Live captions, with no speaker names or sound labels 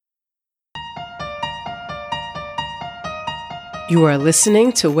You are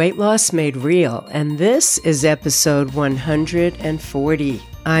listening to Weight Loss Made Real, and this is episode 140.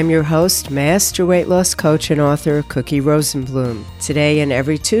 I'm your host, Master Weight Loss Coach and author, Cookie Rosenblum. Today and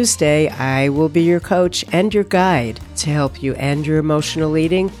every Tuesday, I will be your coach and your guide to help you end your emotional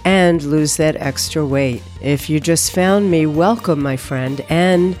eating and lose that extra weight. If you just found me, welcome, my friend,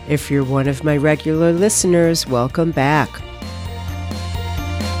 and if you're one of my regular listeners, welcome back.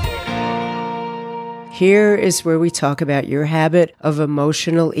 Here is where we talk about your habit of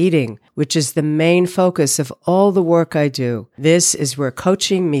emotional eating, which is the main focus of all the work I do. This is where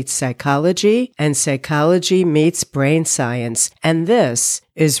coaching meets psychology and psychology meets brain science. And this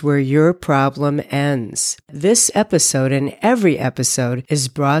is where your problem ends. This episode and every episode is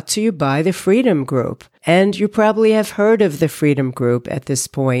brought to you by the Freedom Group. And you probably have heard of the Freedom Group at this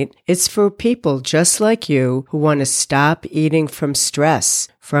point. It's for people just like you who want to stop eating from stress,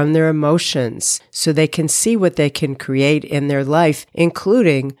 from their emotions, so they can see what they can create in their life,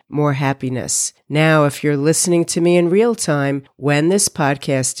 including more happiness. Now, if you're listening to me in real time, when this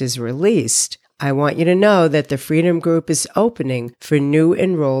podcast is released, I want you to know that the Freedom Group is opening for new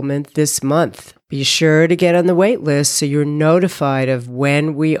enrollment this month. Be sure to get on the wait list so you're notified of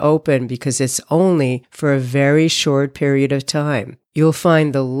when we open, because it's only for a very short period of time. You'll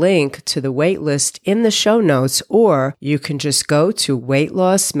find the link to the wait list in the show notes, or you can just go to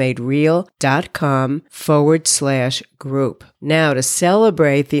weightlossmadereal.com/group. Now, to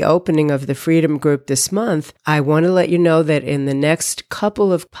celebrate the opening of the Freedom Group this month, I want to let you know that in the next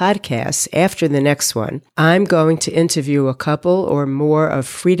couple of podcasts, after the next one, I'm going to interview a couple or more of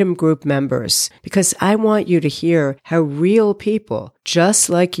Freedom Group members, because I want you to hear how real people just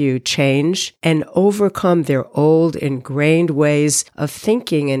like you change and overcome their old ingrained ways of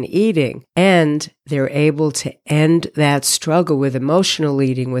thinking and eating, and they're able to end that struggle with emotional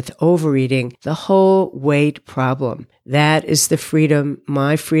eating, with overeating, the whole weight problem. That is the freedom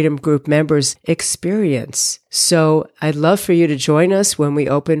my Freedom Group members experience. So I'd love for you to join us when we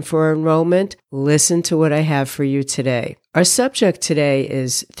open for enrollment. Listen to what I have for you today. Our subject today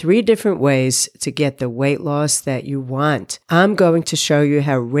is 3 different ways to get the weight loss that you want. I'm going to show you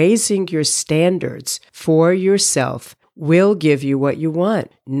how raising your standards for yourself will give you what you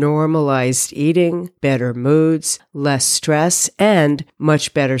want: normalized eating, better moods, less stress, and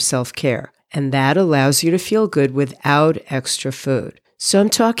much better self-care. And that allows you to feel good without extra food. So I'm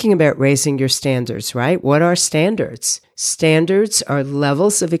talking about raising your standards, right? What are standards? Standards are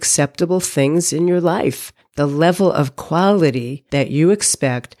levels of acceptable things in your life, the level of quality that you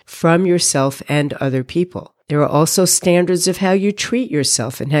expect from yourself and other people. There are also standards of how you treat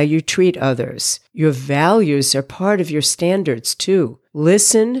yourself and how you treat others. Your values are part of your standards too.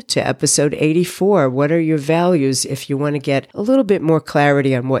 Listen to episode 84. What are your values if you want to get a little bit more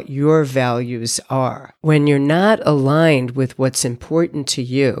clarity on what your values are? When you're not aligned with what's important to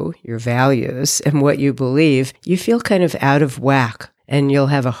you, your values, and what you believe, you feel kind of out of whack. And you'll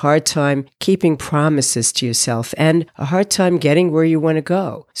have a hard time keeping promises to yourself and a hard time getting where you want to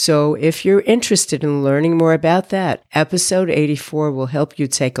go. So if you're interested in learning more about that, episode 84 will help you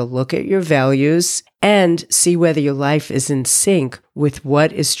take a look at your values and see whether your life is in sync with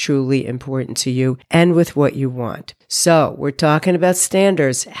what is truly important to you and with what you want. So we're talking about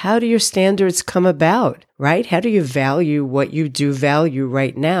standards. How do your standards come about, right? How do you value what you do value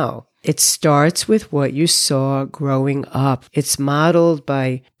right now? It starts with what you saw growing up. It's modeled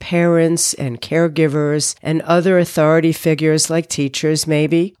by parents and caregivers and other authority figures like teachers,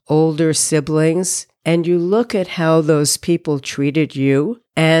 maybe, older siblings. And you look at how those people treated you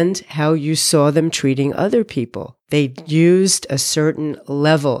and how you saw them treating other people. They used a certain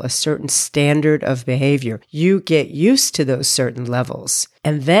level, a certain standard of behavior. You get used to those certain levels.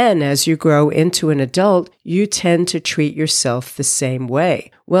 And then as you grow into an adult, you tend to treat yourself the same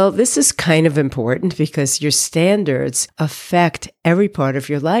way. Well, this is kind of important because your standards affect every part of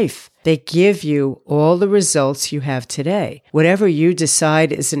your life. They give you all the results you have today. Whatever you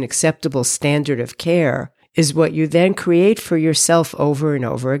decide is an acceptable standard of care is what you then create for yourself over and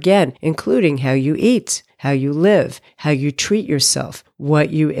over again, including how you eat, how you live, how you treat yourself, what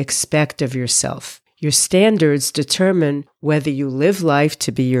you expect of yourself. Your standards determine whether you live life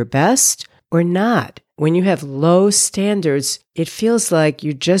to be your best or not. When you have low standards, it feels like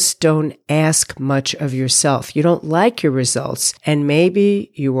you just don't ask much of yourself. You don't like your results, and maybe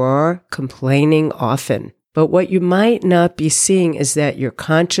you are complaining often. But what you might not be seeing is that your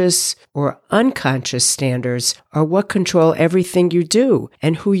conscious or unconscious standards are what control everything you do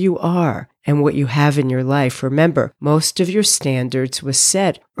and who you are and what you have in your life. Remember, most of your standards was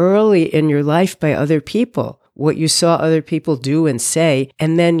set early in your life by other people. what you saw other people do and say,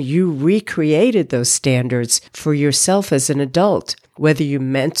 and then you recreated those standards for yourself as an adult, whether you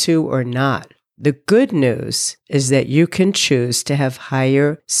meant to or not. The good news is that you can choose to have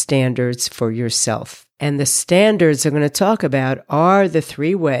higher standards for yourself. And the standards I'm going to talk about are the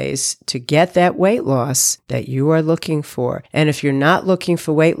 3 ways to get that weight loss that you are looking for. And if you're not looking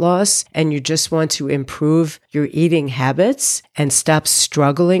for weight loss and you just want to improve your eating habits and stop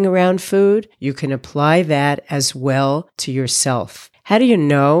struggling around food, you can apply that as well to yourself. How do you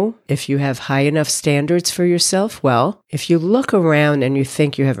know if you have high enough standards for yourself? Well, if you look around and you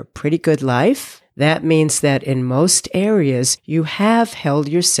think you have a pretty good life, that means that in most areas you have held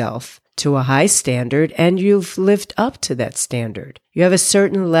yourself to a high standard and you've lived up to that standard. You have a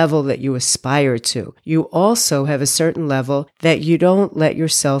certain level that you aspire to. You also have a certain level that you don't let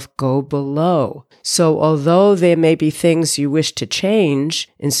yourself go below. So although there may be things you wish to change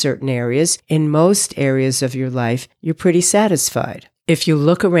in certain areas, in most areas of your life, you're pretty satisfied. If you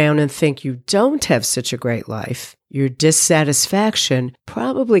look around and think you don't have such a great life, your dissatisfaction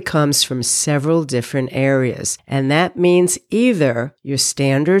probably comes from several different areas. And that means either your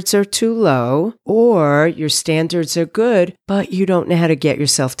standards are too low or your standards are good, but you don't know how to get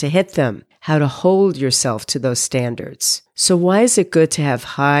yourself to hit them, how to hold yourself to those standards. So why is it good to have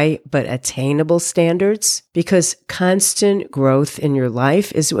high but attainable standards? Because constant growth in your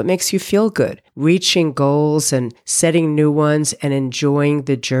life is what makes you feel good. Reaching goals and setting new ones and enjoying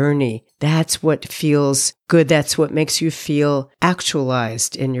the journey. That's what feels good. That's what makes you feel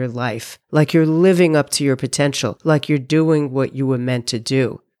actualized in your life. Like you're living up to your potential. Like you're doing what you were meant to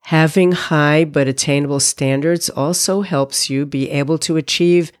do. Having high but attainable standards also helps you be able to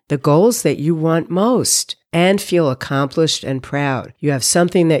achieve the goals that you want most and feel accomplished and proud. You have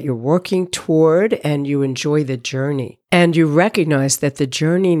something that you're working toward and you enjoy the journey. And you recognize that the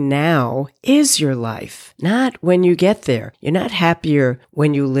journey now is your life, not when you get there. You're not happier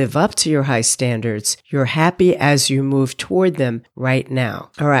when you live up to your high standards. You're happy as you move toward them right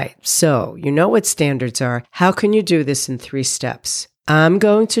now. All right, so you know what standards are. How can you do this in 3 steps? I'm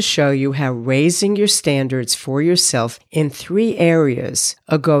going to show you how raising your standards for yourself in 3 areas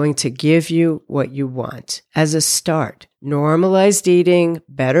are going to give you what you want. As a start, normalized eating,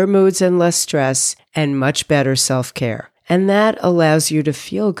 better moods and less stress, and much better self-care. And that allows you to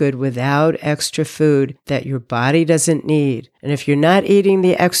feel good without extra food that your body doesn't need. And if you're not eating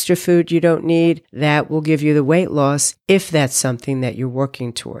the extra food you don't need, that will give you the weight loss if that's something that you're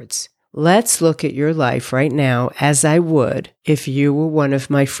working towards. Let's look at your life right now as I would if you were one of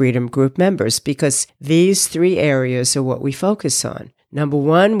my Freedom Group members, because these 3 areas are what we focus on. Number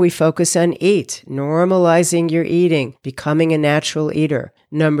 1, we focus on eat, normalizing your eating, becoming a natural eater.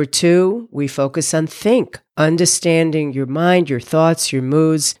 Number 2, we focus on think, understanding your mind, your thoughts, your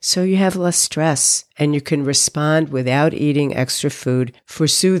moods, so you have less stress and you can respond without eating extra food for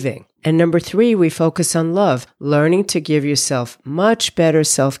soothing. And number 3, we focus on love, learning to give yourself much better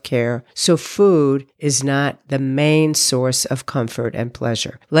self-care so food is not the main source of comfort and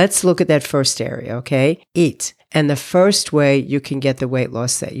pleasure. Let's look at that first area, okay? Eat. And the first way you can get the weight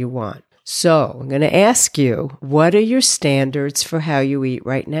loss that you want. So I'm going to ask you, what are your standards for how you eat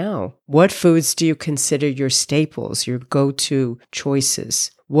right now? What foods do you consider your staples, your go-to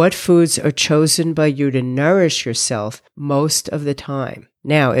choices? What foods are chosen by you to nourish yourself most of the time?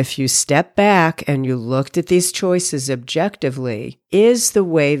 Now, if you step back and you looked at these choices objectively, is the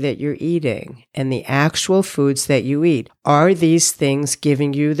way that you're eating and the actual foods that you eat, are these things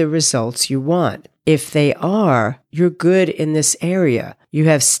giving you the results you want? If they are, you're good in this area. You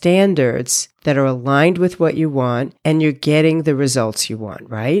have standards that are aligned with what you want and you're getting the results you want,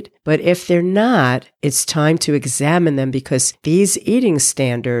 right? But if they're not, it's time to examine them because these eating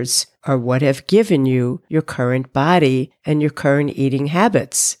standards are what have given you your current body and your current eating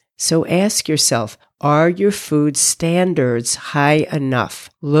habits. So ask yourself, are your food standards high enough?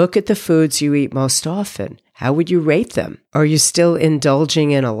 Look at the foods you eat most often. How would you rate them? Are you still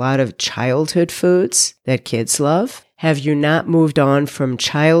indulging in a lot of childhood foods that kids love? Have you not moved on from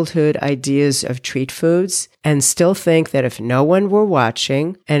childhood ideas of treat foods and still think that if no one were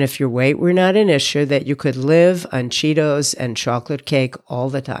watching and if your weight were not an issue that you could live on Cheetos and chocolate cake all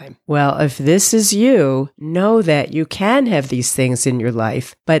the time? Well, if this is you, know that you can have these things in your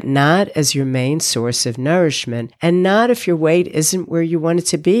life, but not as your main source of nourishment and not if your weight isn't where you want it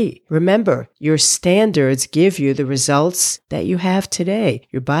to be. Remember, your standards give you the results that you have today,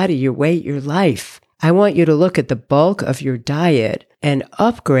 your body, your weight, your life. I want you to look at the bulk of your diet and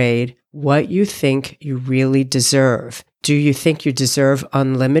upgrade what you think you really deserve. Do you think you deserve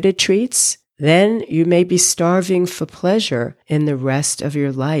unlimited treats? Then you may be starving for pleasure in the rest of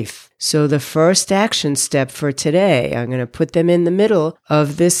your life. So the first action step for today, I'm going to put them in the middle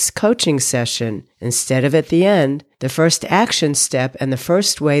of this coaching session instead of at the end. The first action step and the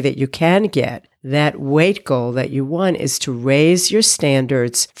first way that you can get that weight goal that you want is to raise your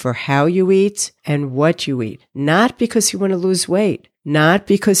standards for how you eat and what you eat. Not because you want to lose weight, not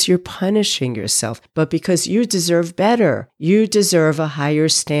because you're punishing yourself, but because you deserve better. You deserve a higher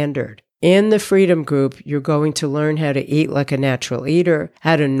standard. In the Freedom Group, you're going to learn how to eat like a natural eater,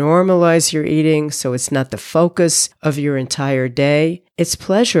 how to normalize your eating so it's not the focus of your entire day. It's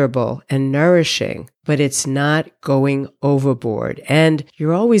pleasurable and nourishing, but it's not going overboard. And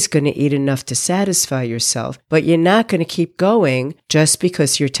you're always going to eat enough to satisfy yourself, but you're not going to keep going just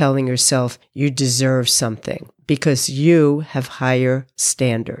because you're telling yourself you deserve something, because you have higher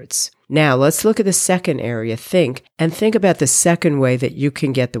standards. Now, let's look at the second area, think about the second way that you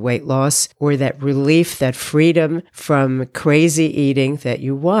can get the weight loss or that relief, that freedom from crazy eating that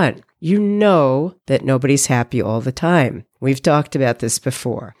you want. You know that nobody's happy all the time. We've talked about this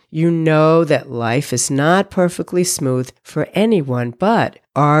before. You know that life is not perfectly smooth for anyone, but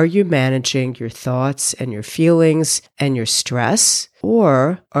are you managing your thoughts and your feelings and your stress?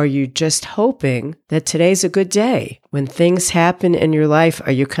 Or are you just hoping that today's a good day? When things happen in your life,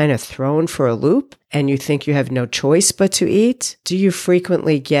 are you kind of thrown for a loop and you think you have no choice but to eat? Do you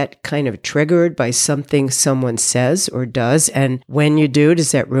frequently get kind of triggered by something someone says or does? And when you do,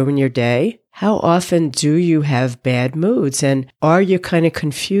 does that ruin your day? How often do you have bad moods? And are you kind of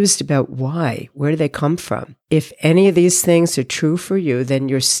confused about why? Where do they come from? If any of these things are true for you, then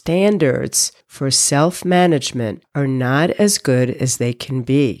your standards for self-management are not as good as they can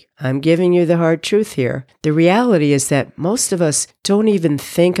be. I'm giving you the hard truth here. The reality is that most of us don't even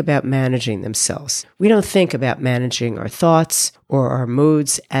think about managing themselves. We don't think about managing our thoughts or our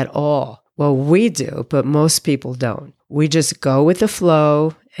moods at all. Well, we do, but most people don't. We just go with the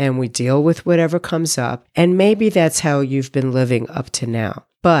flow and we deal with whatever comes up. And maybe that's how you've been living up to now.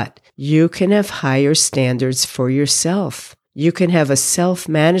 But you can have higher standards for yourself. You can have a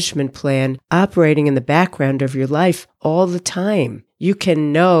self-management plan operating in the background of your life all the time. You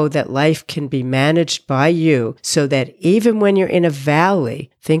can know that life can be managed by you so that even when you're in a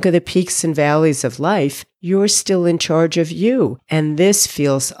valley, think of the peaks and valleys of life, you're still in charge of you. And this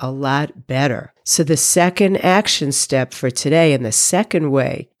feels a lot better. So the second action step for today and the second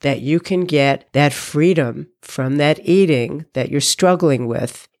way that you can get that freedom from that eating that you're struggling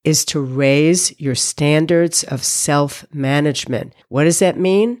with is to raise your standards of self-management. What does that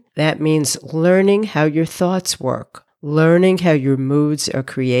mean? That means learning how your thoughts work. Learning how your moods are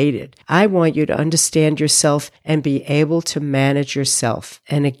created. I want you to understand yourself and be able to manage yourself.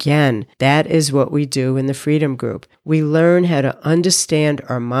 And again, that is what we do in the Freedom Group. We learn how to understand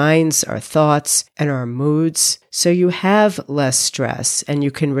our minds, our thoughts, and our moods so you have less stress and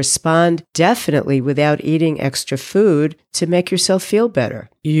you can respond definitely without eating extra food to make yourself feel better.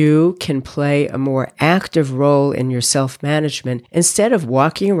 You can play a more active role in your self-management instead of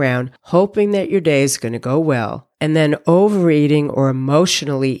walking around hoping that your day is going to go well and then overeating or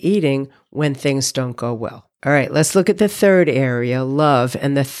emotionally eating when things don't go well. All right, let's look at the third area, love,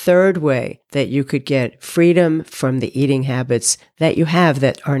 and the third way that you could get freedom from the eating habits that you have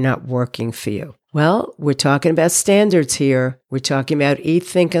that are not working for you. Well, we're talking about standards here. We're talking about eat,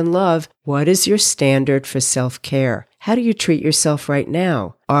 think, and love. What is your standard for self-care? How do you treat yourself right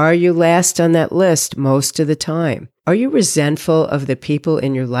now? Are you last on that list most of the time? Are you resentful of the people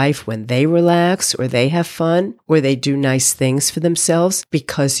in your life when they relax or they have fun or they do nice things for themselves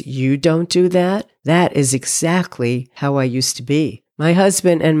because you don't do that? That is exactly how I used to be. My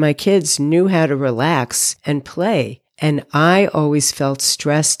husband and my kids knew how to relax and play, and I always felt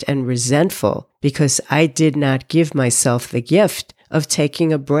stressed and resentful because I did not give myself the gift of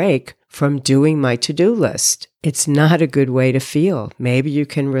taking a break from doing my to-do list. It's not a good way to feel. Maybe you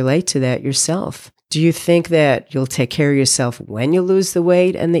can relate to that yourself. Do you think that you'll take care of yourself when you lose the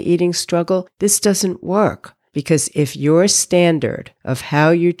weight and the eating struggle? This doesn't work because if your standard of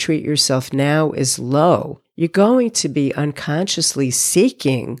how you treat yourself now is low, you're going to be unconsciously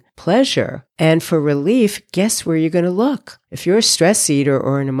seeking pleasure. And for relief, guess where you're going to look? If you're a stress eater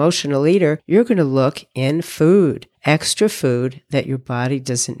or an emotional eater, you're going to look in food, extra food that your body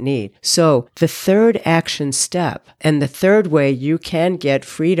doesn't need. So the third action step and the third way you can get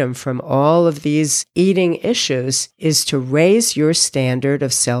freedom from all of these eating issues is to raise your standard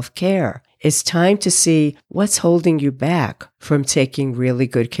of self-care. It's time to see what's holding you back from taking really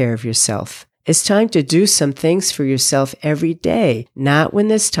good care of yourself. It's time to do some things for yourself every day, not when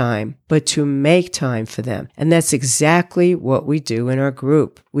there's time, but to make time for them. And that's exactly what we do in our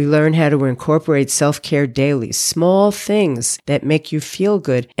group. We learn how to incorporate self-care daily, small things that make you feel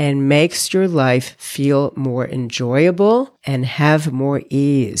good and makes your life feel more enjoyable and have more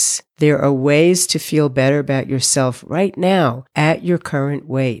ease. There are ways to feel better about yourself right now at your current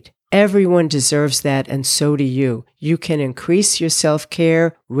weight. Everyone deserves that, and so do you. You can increase your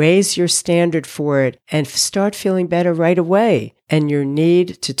self-care, raise your standard for it, and start feeling better right away. And your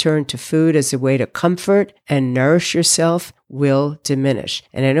need to turn to food as a way to comfort and nourish yourself will diminish.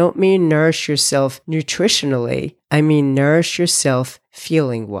 And I don't mean nourish yourself nutritionally. I mean nourish yourself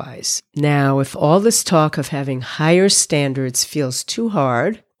feeling-wise. Now, if all this talk of having higher standards feels too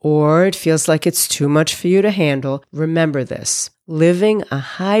hard, or it feels like it's too much for you to handle, remember this. Living a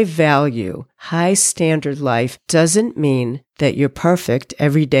high-value, high-standard life doesn't mean that you're perfect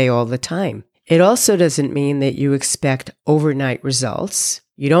every day all the time. It also doesn't mean that you expect overnight results.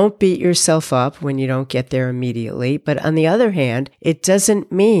 You don't beat yourself up when you don't get there immediately. But on the other hand, it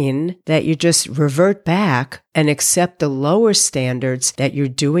doesn't mean that you just revert back and accept the lower standards that you're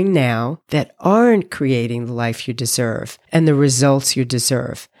doing now that aren't creating the life you deserve and the results you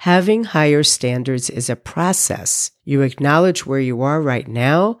deserve. Having higher standards is a process. You acknowledge where you are right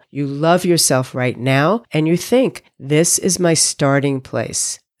now, you love yourself right now, and you think, this is my starting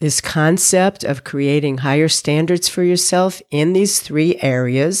place. This concept of creating higher standards for yourself in these 3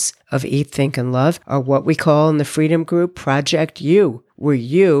 areas of Eat, Think, and Love are what we call in the Freedom Group Project You, where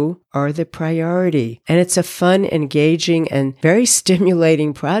you are the priority. And it's a fun, engaging, and very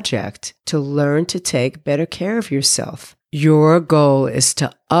stimulating project to learn to take better care of yourself. Your goal is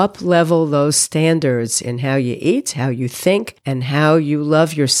to up-level those standards in how you eat, how you think, and how you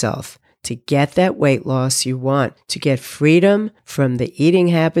love yourself. To get that weight loss you want, to get freedom from the eating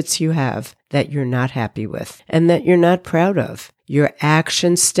habits you have that you're not happy with and that you're not proud of. Your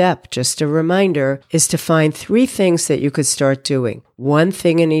action step, just a reminder, is to find 3 things that you could start doing, 1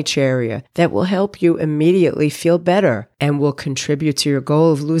 thing in each area that will help you immediately feel better and will contribute to your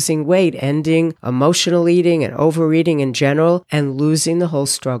goal of losing weight, ending emotional eating and overeating in general, and losing the whole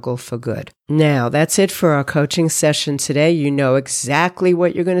struggle for good. Now, that's it for our coaching session today. You know exactly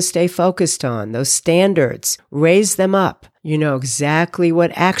what you're going to stay focused on, those standards. Raise them up. You know exactly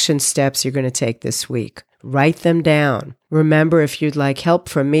what action steps you're going to take this week. Write them down. Remember, if you'd like help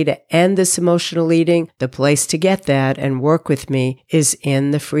from me to end this emotional eating, the place to get that and work with me is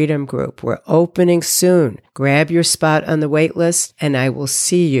in the Freedom Group. We're opening soon. Grab your spot on the wait list, and I will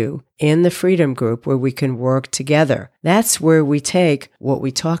see you in the Freedom Group where we can work together. That's where we take what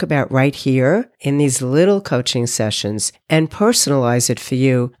we talk about right here in these little coaching sessions and personalize it for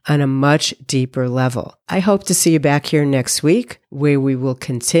you on a much deeper level. I hope to see you back here next week where we will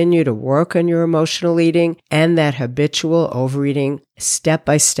continue to work on your emotional eating and that habitual overeating step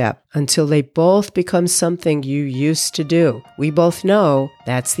by step until they both become something you used to do. We both know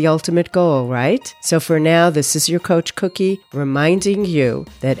that's the ultimate goal, right? So for now, this is your Coach Cookie reminding you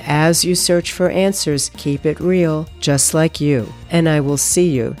that as you search for answers, keep it real, just like you. And I will see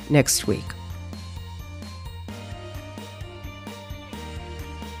you next week.